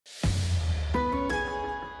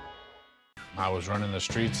I was running the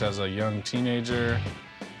streets as a young teenager,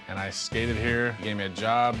 and I skated here. He gave me a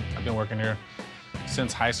job. I've been working here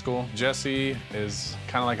since high school. Jesse is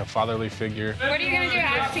kind of like a fatherly figure. What are you gonna do,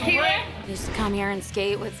 have tequila? I used to come here and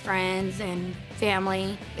skate with friends and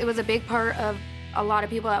family. It was a big part of a lot of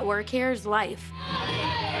people that work here's life.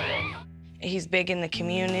 He's big in the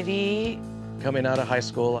community. Coming out of high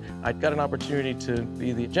school, I got an opportunity to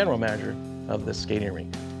be the general manager of the skating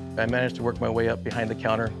rink. I managed to work my way up behind the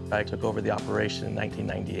counter. I took over the operation in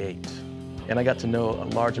 1998. And I got to know a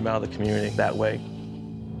large amount of the community that way.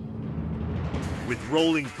 With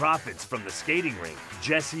rolling profits from the skating rink,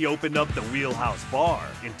 Jesse opened up the Wheelhouse Bar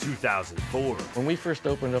in 2004. When we first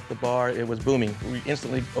opened up the bar, it was booming. We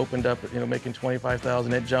instantly opened up, making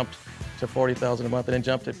 $25,000. It jumped to $40,000 a month, and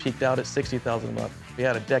it peaked out at $60,000 a month. We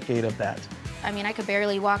had a decade of that. I mean, I could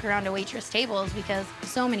barely walk around to waitress tables because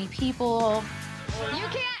so many people. You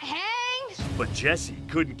can't hang? But Jesse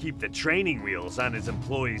couldn't keep the training wheels on his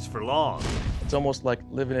employees for long. It's almost like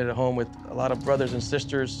living at home with a lot of brothers and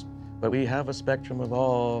sisters, but we have a spectrum of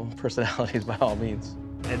all personalities by all means.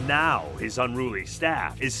 And now his unruly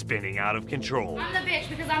staff is spinning out of control. I'm the bitch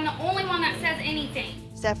because I'm the only one that says anything.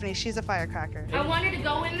 Stephanie, she's a firecracker. I wanted to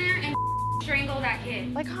go in there and strangle that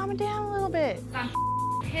kid. Like, calm down a little bit. I'm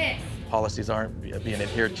pissed. Policies aren't being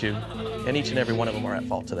adhered to, and each and every one of them are at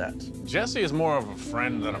fault to that. Jesse is more of a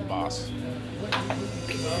friend than a boss.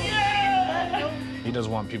 He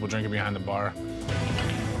doesn't want people drinking behind the bar.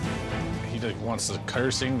 He wants the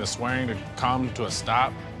cursing, the swearing to come to a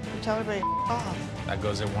stop. You tell everybody off. That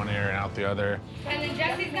goes in one ear and out the other. And then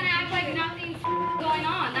Jesse's gonna act like nothing's going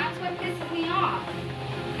on. That's what pisses me off.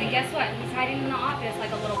 And guess what? He's hiding in the office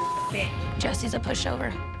like a little bitch. Jesse's a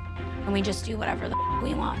pushover, and we just do whatever the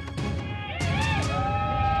we want.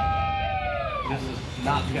 This is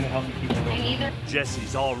not going to help you keep it open.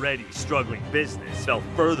 Jesse's already struggling business fell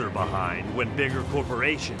further behind when bigger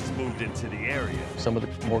corporations moved into the area. Some of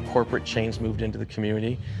the more corporate chains moved into the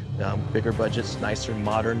community. Bigger budgets, nicer,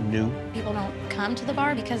 modern, new. People don't come to the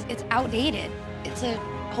bar because it's outdated. It's a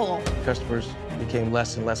hole. Customers became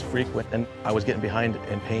less and less frequent, and I was getting behind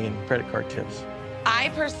in paying credit card tips. I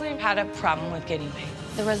personally had a problem with getting paid.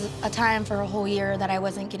 There was a time for a whole year that I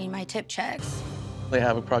wasn't getting my tip checks. I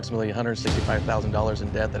have approximately $165,000 in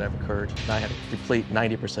debt that I've incurred, and I had to deplete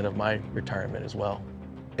 90% of my retirement as well.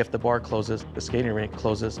 If the bar closes, the skating rink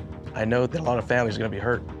closes, I know that a lot of families are going to be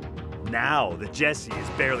hurt. Now that Jesse is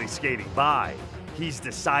barely skating by, he's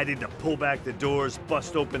decided to pull back the doors,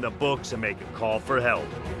 bust open the books, and make a call for help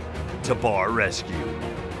to Bar Rescue.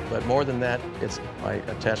 But more than that, it's my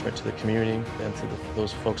attachment to the community and to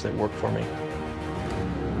those folks that work for me.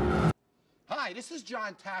 Hi, this is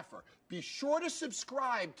Jon Taffer. Be sure to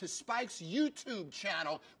subscribe to Spike's YouTube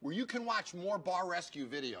channel where you can watch more Bar Rescue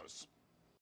videos.